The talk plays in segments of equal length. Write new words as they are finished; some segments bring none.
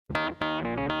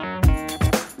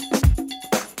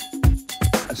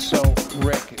So,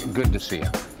 Rick, good to see you.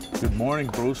 Good morning,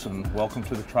 Bruce, and welcome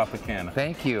to the Tropicana.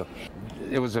 Thank you.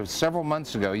 It was several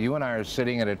months ago, you and I are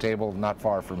sitting at a table not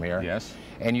far from here. Yes.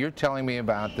 And you're telling me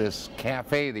about this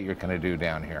cafe that you're going to do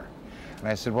down here. And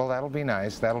I said, well, that'll be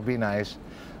nice, that'll be nice.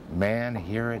 Man,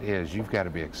 here it is. You've got to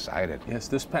be excited. Yes,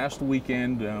 this past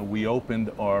weekend we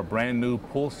opened our brand new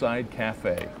Poolside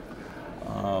Cafe.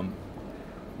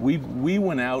 We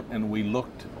went out and we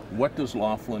looked, what does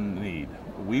Laughlin need?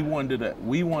 We wanted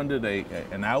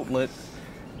an outlet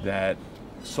that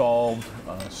solved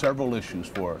several issues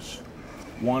for us.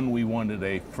 One, we wanted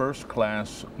a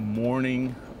first-class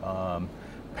morning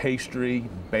pastry,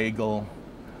 bagel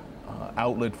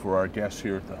outlet for our guests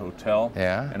here at the hotel.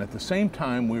 Yeah. And at the same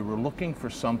time, we were looking for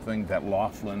something that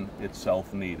Laughlin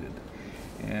itself needed.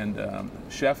 And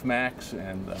Chef Max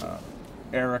and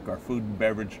Eric, our food and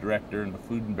beverage director, and the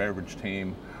food and beverage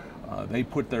team, they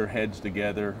put their heads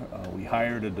together. We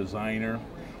hired a designer,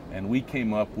 and we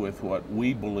came up with what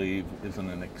we believe is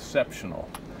an exceptional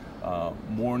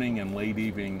morning and late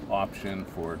evening option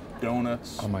for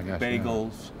donuts, oh my gosh,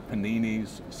 bagels,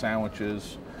 paninis,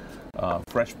 sandwiches,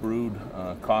 fresh brewed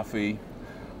coffee.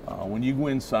 When you go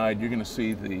inside, you're going to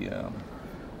see the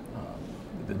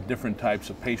different types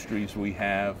of pastries we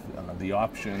have, the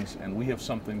options, and we have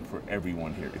something for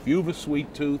everyone here. If you have a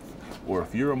sweet tooth, or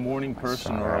if you're a morning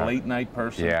person or a late night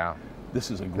person, yeah, this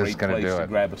is a great place to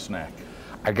grab a snack.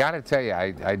 I got to tell you,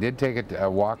 I did take a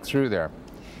walk through there,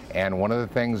 and one of the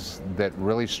things that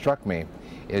really struck me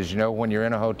is, you know, when you're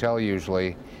in a hotel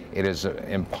usually, it is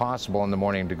impossible in the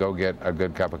morning to go get a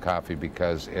good cup of coffee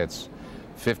because it's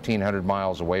 1,500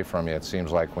 miles away from you, it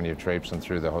seems like, when you're traipsing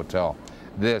through the hotel.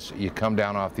 This, you come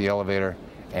down off the elevator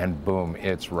and boom,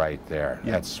 it's right there.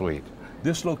 Yeah. That's sweet.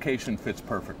 This location fits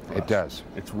perfect for us. It does.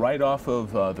 It's right off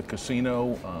of the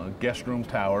casino guest room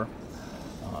tower,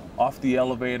 off the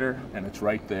elevator, and it's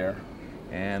right there.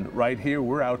 And right here,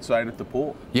 we're outside at the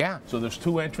pool. Yeah. So there's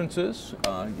two entrances.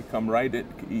 You come right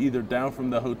either down from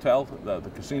the hotel, the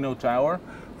casino tower,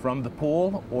 from the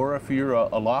pool, or if you're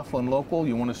a Laughlin local,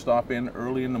 you want to stop in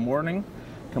early in the morning,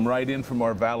 come right in from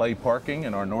our valet parking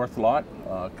in our north lot,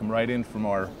 come right in from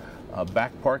our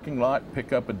back parking lot,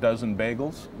 pick up a dozen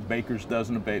bagels, baker's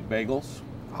dozen of bagels.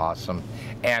 Awesome.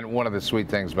 And one of the sweet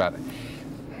things about it,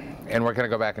 and we're going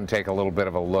to go back and take a little bit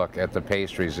of a look at the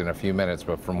pastries in a few minutes,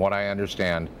 but from what I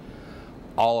understand,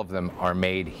 all of them are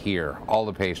made here, all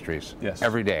the pastries, yes,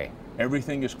 every day.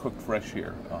 Everything is cooked fresh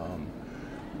here.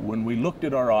 When we looked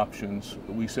at our options,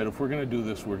 we said if we're going to do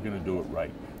this, we're going to do it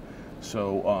right.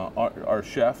 So our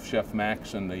Chef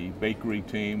Max, and the bakery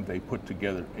team, they put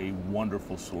together a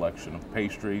wonderful selection of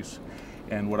pastries.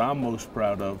 And what I'm most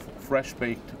proud of, fresh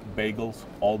baked bagels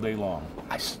all day long.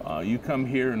 You come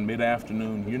here in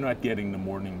mid-afternoon, you're not getting the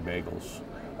morning bagels.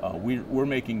 We're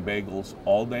making bagels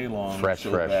all day long, fresh.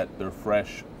 That they're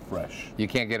fresh. You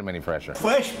can't get them any fresher.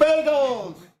 Fresh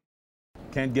bagels!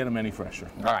 Can't get them any fresher.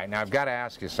 All right, now I've got to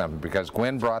ask you something, because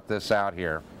Gwen brought this out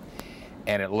here,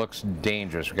 and it looks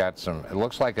dangerous. We got some, it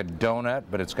looks like a donut,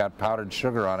 but it's got powdered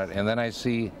sugar on it, and then I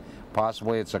see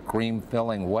possibly it's a cream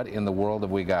filling. What in the world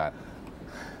have we got?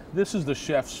 This is the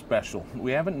chef's special.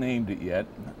 We haven't named it yet,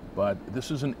 but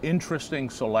this is an interesting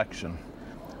selection.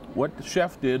 What the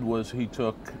chef did was he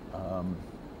took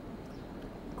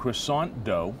croissant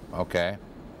dough, okay,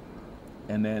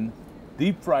 and then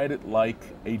deep fried it like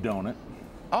a donut.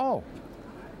 Oh.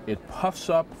 It puffs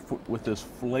up with this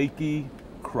flaky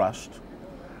crust,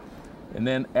 and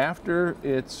then after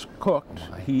it's cooked,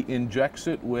 he injects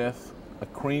it with a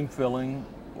cream filling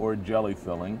or a jelly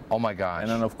filling. Oh my gosh.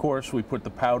 And then of course we put the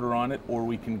powder on it, or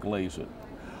we can glaze it.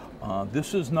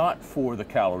 This is not for the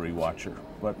calorie watcher,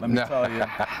 but let me tell you,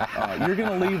 you're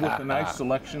going to leave with a nice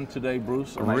selection today,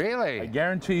 Bruce. Really? I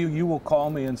guarantee you, you will call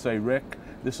me and say, Rick,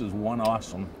 this is one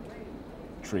awesome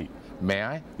treat. May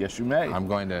I? Yes, you may. I'm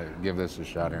going to give this a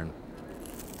shot here.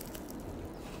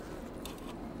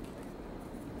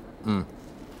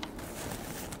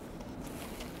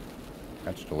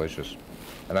 That's delicious.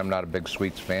 And I'm not a big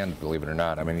sweets fan, believe it or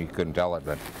not. I mean, you couldn't tell it,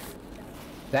 but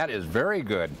that is very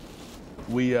good.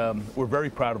 We're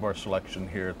very proud of our selection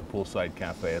here at the Poolside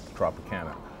Cafe at the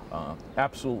Tropicana.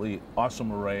 Absolutely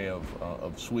awesome array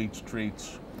of sweets,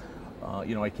 treats.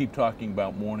 You know, I keep talking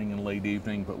about morning and late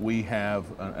evening, but we have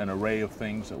an array of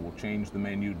things that will change the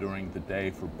menu during the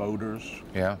day for boaters.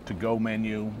 Yeah. To-go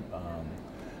menu.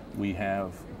 We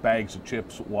have bags of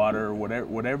chips, water,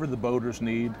 whatever the boaters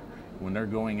need. When they're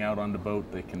going out on the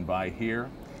boat, they can buy here.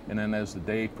 And then as the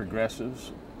day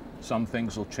progresses, some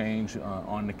things will change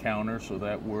on the counter so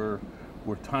that we're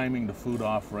We're timing the food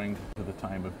offering to the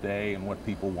time of day and what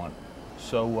people want.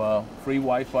 So free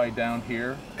Wi-Fi down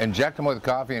here. Inject them with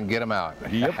coffee and get them out.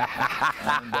 Yep.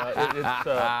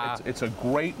 And it's a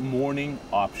great morning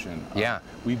option. Yeah.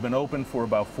 We've been open for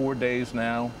about 4 days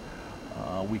now.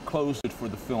 We closed it for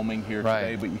the filming here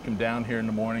today, but you come down here in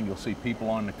the morning, you'll see people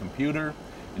on the computer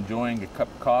enjoying a cup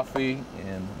of coffee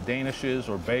and danishes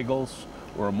or bagels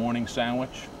or a morning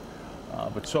sandwich.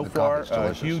 But so far,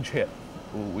 a huge hit.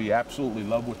 We absolutely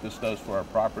love what this does for our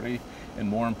property, and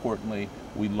more importantly,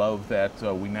 we love that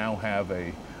we now have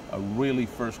a really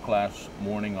first-class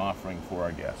morning offering for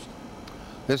our guests.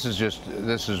 This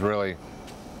is really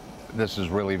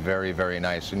very, very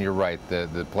nice, and you're right,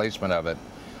 the placement of it,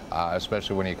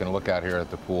 especially when you can look out here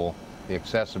at the pool, the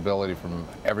accessibility from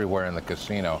everywhere in the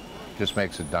casino just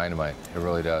makes it dynamite. It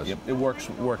really does. Yep, it works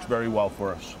very well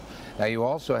for us. Now you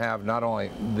also have not only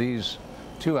these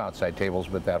 2 outside tables,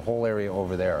 but that whole area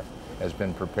over there has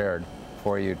been prepared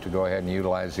for you to go ahead and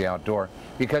utilize the outdoor,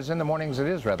 because in the mornings it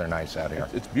is rather nice out here.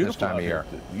 It's beautiful this time of year.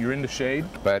 You're in the shade.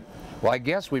 But, well, I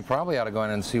guess we probably ought to go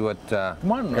in and see what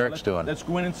Eric's doing. Let's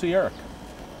go in and see Eric.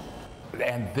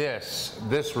 And this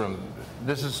room,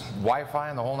 this is Wi-Fi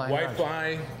and the whole 9 yards?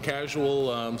 Wi-Fi,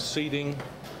 casual seating,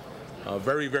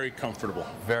 very, very comfortable.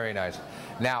 Very nice.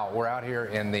 Now, we're out here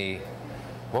in the,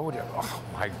 oh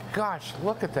my gosh,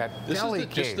 look at that deli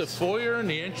case. This is just the foyer and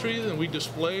the entry, and we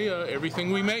display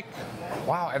everything we make.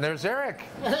 Wow, and there's Eric.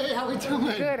 Hey, how we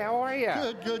doing? Good, how are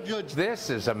you? Good. This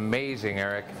is amazing,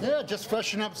 Eric. Yeah, just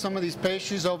freshen up some of these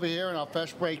pastries over here and our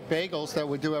fresh baked bagels that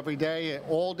we do every day.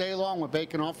 All day long, we're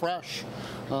baking all fresh.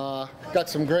 Got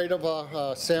some great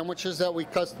sandwiches that we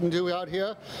custom do out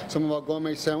here. Some of our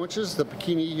gourmet sandwiches, the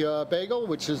bikini bagel,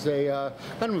 which is a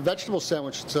kind of a vegetable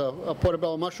sandwich. It's a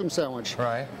portobello mushroom sandwich.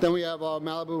 Right. Then we have our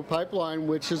Malibu pipeline,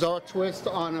 which is our twist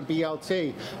on a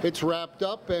BLT. It's wrapped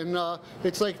up, and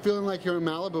it's like feeling like you're in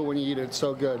Malibu when you eat it. It's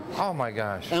so good. Oh my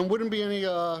gosh. And wouldn't be any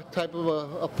type of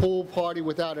a pool party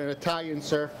without an Italian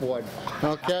surfboard.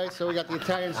 Okay, so we got the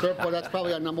Italian surfboard. That's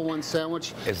probably our #1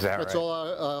 sandwich. Is that right? That's all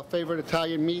our favorite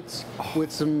Italian meats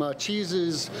with some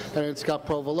cheeses, and it's got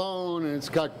provolone, and it's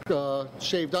got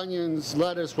shaved onions,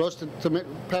 lettuce, roasted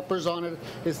peppers on it.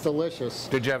 It's delicious.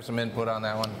 Did you have some input on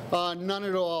that one? None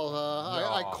at all.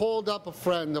 I called up a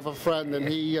friend of a friend, and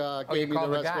he gave me the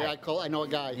recipe. I know a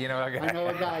guy. You know a guy. I know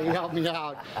a guy. He helped me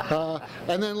out.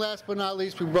 And then last but not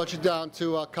least, we brought you down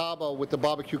to Cabo with the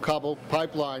barbecue Cabo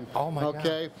pipeline. Oh my God.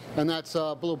 Okay, and that's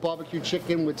blue barbecue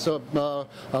chicken with some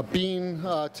bean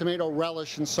tomato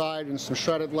relish inside and some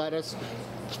shredded lettuce.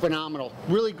 It's phenomenal.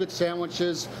 Really good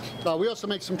sandwiches. We also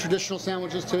make some traditional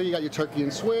sandwiches too. You got your turkey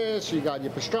and Swiss, you got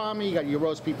your pastrami, you got your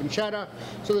roast beef and cheddar.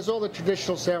 So there's all the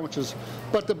traditional sandwiches.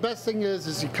 But the best thing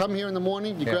is you come here in the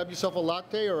morning, you grab yourself a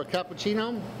latte or a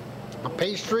cappuccino, a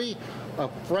pastry, a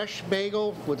fresh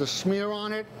bagel with a smear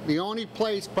on it. The only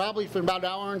place probably for about an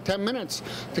hour and 10 minutes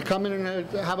to come in and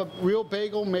have a real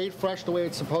bagel made fresh the way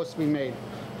it's supposed to be made.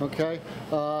 Okay,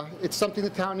 it's something the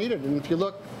town needed, and if you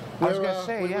look,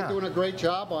 we're doing a great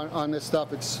job on this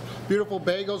stuff. It's beautiful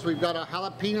bagels. We've got a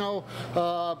jalapeno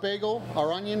bagel,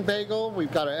 our onion bagel.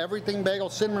 We've got an everything bagel,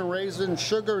 cinnamon raisin,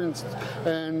 sugar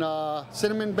and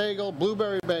cinnamon bagel,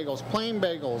 blueberry bagels, plain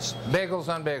bagels. Bagels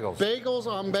on bagels. Bagels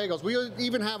on bagels. We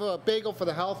even have a bagel for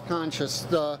the health conscious.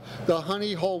 The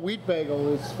honey whole wheat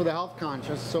bagel is for the health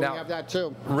conscious, so now, we have that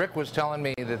too. Rick was telling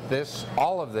me that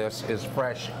all of this is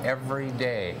fresh every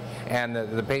day, and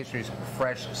the pastry's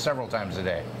fresh several times a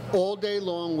day. All day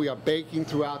long, we are baking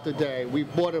throughout the day. We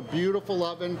bought a beautiful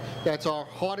oven. That's our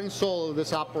heart and soul of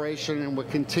this operation, and we're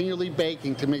continually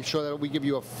baking to make sure that we give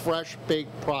you a fresh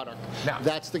baked product. Now,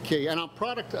 that's the key. And our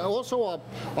product, also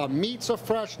our meats are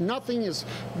fresh.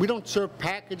 We don't serve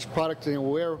packaged product, and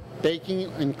we're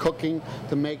baking and cooking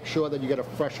to make sure that you get a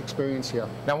fresh experience here.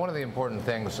 Now, one of the important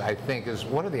things, I think, is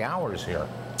what are the hours here?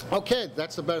 Okay,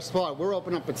 that's the best part. We're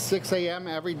open up at 6 a.m.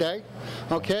 every day,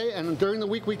 okay? And during the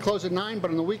week we close at 9,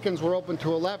 but on the weekends we're open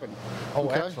to 11. Oh,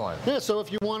 okay? excellent. Yeah, so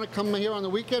if you want to come here on the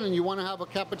weekend and you want to have a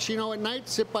cappuccino at night,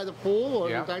 sit by the pool or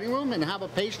in the dining room and have a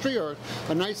pastry or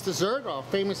a nice dessert or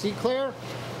a famous eclair,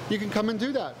 you can come and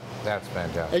do that. That's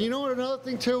fantastic. And you know what another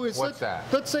thing too is, what's that?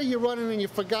 Let's say you're running and you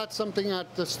forgot something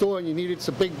at the store and you needed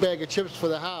a big bag of chips for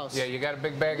the house. Yeah, you got a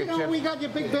big bag of chips? We got your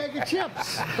big bag of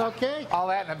chips, okay? All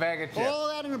that in a bag of chips? All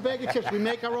that in a bag of chips. We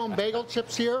make our own bagel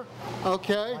chips here,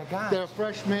 okay? Oh my gosh. They're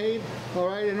fresh made, all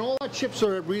right? And all our chips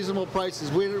are at reasonable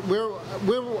prices. We're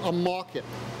a market.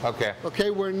 Okay.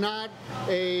 Okay, we're not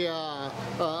a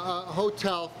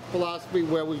hotel philosophy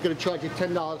where we're going to charge you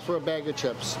 $10 for a bag of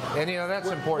chips. And you know, that's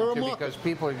important too, because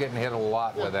people are getting hit a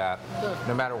lot with that.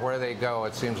 No matter where they go,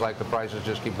 it seems like the prices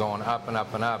just keep going up and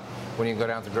up and up, when you can go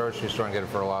down to the grocery store and get it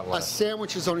for a lot less. A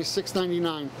sandwich is only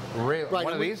 $6.99. Really? Right.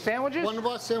 One of these sandwiches? One of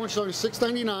our sandwiches is only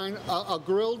 $6.99. A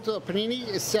grilled panini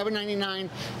is $7.99,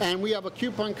 and we have a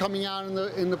coupon coming out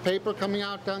in the paper coming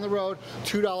out down the road,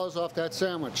 $2 off that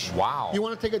sandwich. Wow. You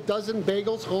want to take a dozen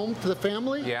bagels home to the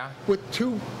family? Yeah. With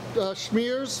two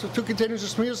schmears, 2 containers of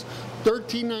schmears,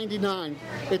 $13.99.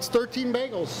 It's 13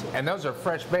 bagels. And those are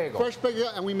fresh bagels. Fresh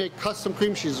bagels, and we make custom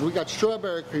cream cheeses. We got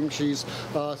strawberry cream cheese,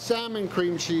 salmon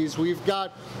cream cheese. We've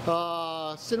got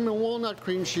cinnamon walnut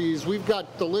cream cheese. We've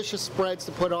got delicious spreads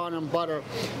to put on and butter.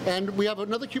 And we have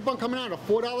another coupon coming out, a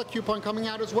 $4 coupon coming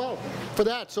out as well for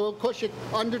that. So it'll cost you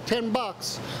under $10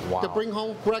 wow. to bring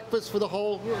home breakfast for the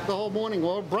whole morning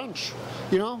or brunch.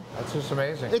 You know? That's just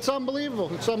amazing. It's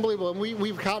unbelievable. It's unbelievable. And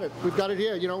we've got it. We've got it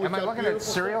here. You know. Am I looking at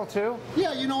cereal too?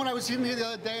 Yeah. You know, when I was in here the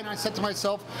other day, and I said to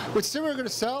myself, "What's cereal going to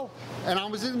sell?" And I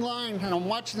was in line, and I'm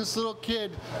watching this little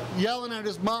kid yelling at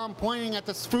his mom, pointing at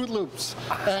the Fruit Loops,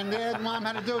 and their mom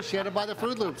had to do. She had to buy the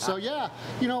Fruit Loops. So yeah,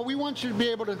 you know, we want you to be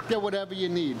able to get whatever you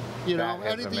need. You know,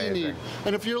 anything you need.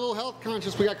 And if you're a little health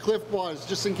conscious, we got Cliff Bars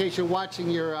just in case you're watching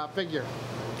your figure.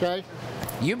 Okay.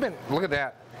 You've been. Look at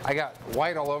that. I got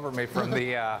white all over me from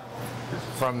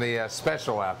the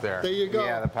special out there. There you go.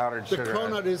 Yeah, the powdered sugar. The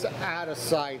cronut is out of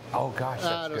sight. Oh gosh,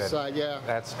 that's out of good. sight, yeah.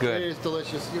 That's good. It is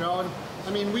delicious, you know. And,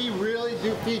 I mean, we really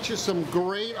do feature some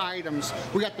great items.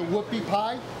 We got the whoopie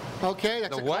pie. Okay,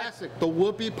 that's a classic. The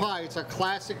whoopie pie. It's a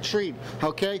classic treat.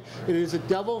 Okay, it is a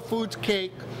devil foods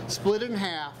cake split in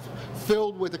half,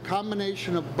 filled with a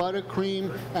combination of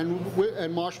buttercream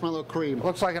and marshmallow cream.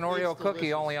 Looks like an Oreo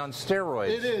cookie, only on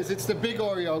steroids. It is. It's the big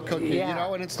Oreo cookie, you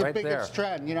know, and it's the biggest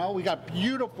trend. You know, we got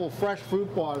beautiful fresh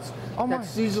fruit bars that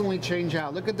seasonally change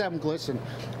out. Look at them glisten.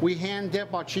 We hand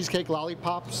dip our cheesecake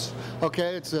lollipops.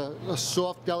 Okay, it's a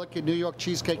soft, delicate New York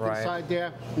cheesecake inside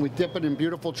there. We dip it in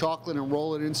beautiful chocolate and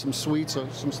roll it in some sweets or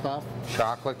some stuff.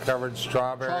 Chocolate-covered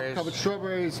strawberries. Chocolate-covered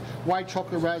strawberries, white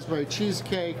chocolate raspberry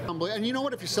cheesecake. And you know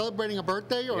what? If you're celebrating a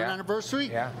birthday or an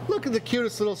anniversary, look at the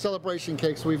cutest little celebration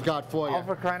cakes we've got for you. Oh,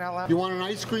 for crying out loud. You want an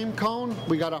ice cream cone?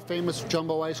 We got our famous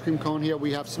jumbo ice cream cone here.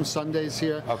 We have some sundaes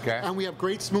here. Okay. And we have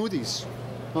great smoothies.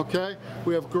 Okay?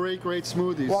 We have great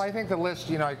smoothies. Well, I think the list,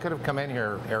 you know, I could have come in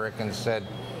here, Eric, and said,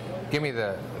 give me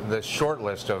the short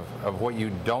list of what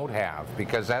you don't have,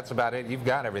 because that's about it. You've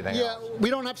got everything else. Yeah, we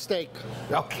don't have steak.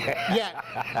 Okay.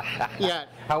 Yet.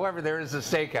 However, there is a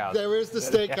steakhouse. There is the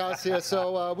steakhouse here,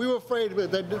 so we were afraid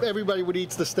that everybody would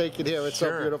eat the steak in here. It's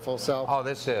so beautiful. So. Oh,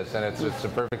 this is, and it's a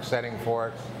perfect setting for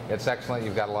it. It's excellent.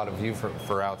 You've got a lot of view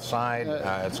for outside.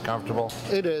 It's comfortable.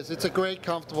 It is. It's a great,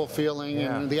 comfortable feeling,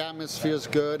 and the atmosphere is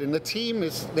good. And the team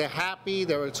they're happy.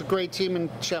 It's a great team, and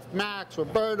Chef Max,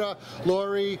 Roberta,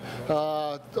 Lori,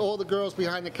 all the girls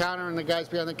behind the counter and the guys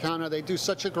behind the counter, they do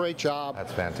such a great job.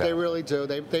 That's fantastic. They really do.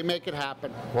 They make it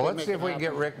happen. Well, let's see if we can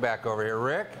get Rick back over here.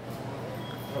 Rick?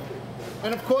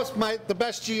 And of course, the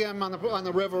best GM on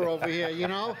the river over here, you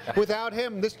know? Without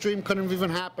him, this dream couldn't have even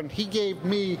happened. He gave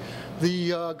me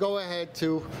the go-ahead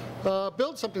to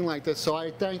build something like this, so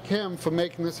I thank him for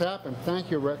making this happen. Thank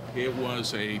you, Rick. It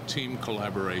was a team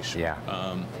collaboration.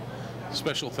 Yeah.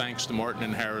 Special thanks to Martin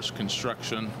and Harris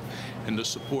Construction and the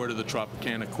support of the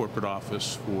Tropicana corporate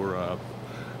office for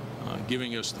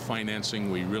giving us the financing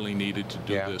we really needed to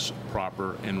do this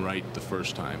proper and right the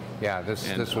first time. Yeah,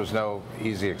 this was no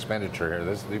easy expenditure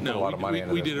here. You put a lot of money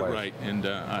into this. We did it right, and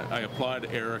I applaud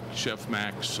Eric, Chef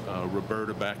Max,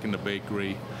 Roberta back in the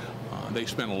bakery. They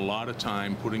spent a lot of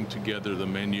time putting together the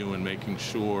menu and making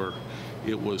sure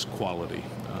it was quality.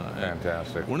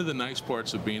 Fantastic. One of the nice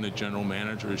parts of being a general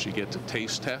manager is you get to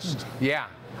taste test. Yeah.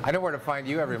 I know where to find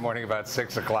you every morning about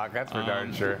 6 o'clock, that's for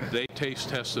darn sure. They taste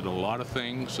tested a lot of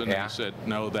things, and they said,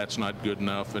 no, that's not good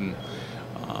enough, and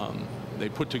they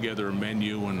put together a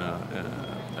menu and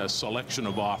a selection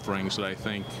of offerings that I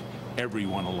think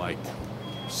everyone will like.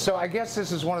 So I guess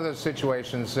this is one of those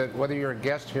situations that whether you're a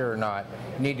guest here or not,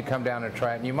 you need to come down and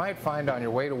try it. And you might find on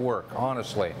your way to work,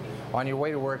 honestly, on your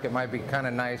way to work it might be kind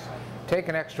of nice. Take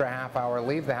an extra half hour,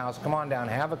 leave the house, come on down,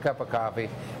 have a cup of coffee,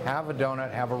 have a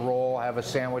donut, have a roll, have a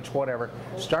sandwich, whatever.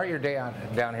 Start your day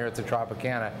down here at the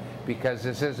Tropicana, because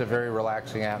this is a very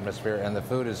relaxing atmosphere and the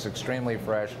food is extremely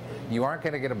fresh. You aren't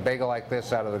going to get a bagel like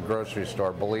this out of the grocery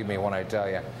store, believe me when I tell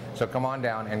you. So come on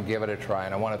down and give it a try.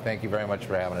 And I want to thank you very much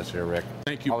for having us here, Rick.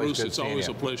 Thank you, Bruce. It's always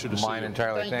a pleasure to see you. Mine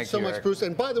entirely. Thank you so much, Bruce.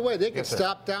 And by the way, they can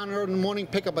stop down here in the morning,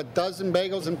 pick up a dozen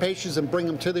bagels and pastries and bring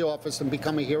them to the office and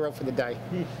become a hero for the day.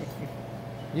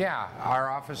 Yeah, our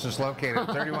office is located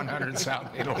at 3100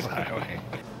 South Needles Highway.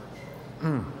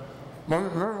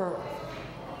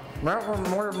 That one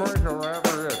more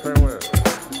ever is.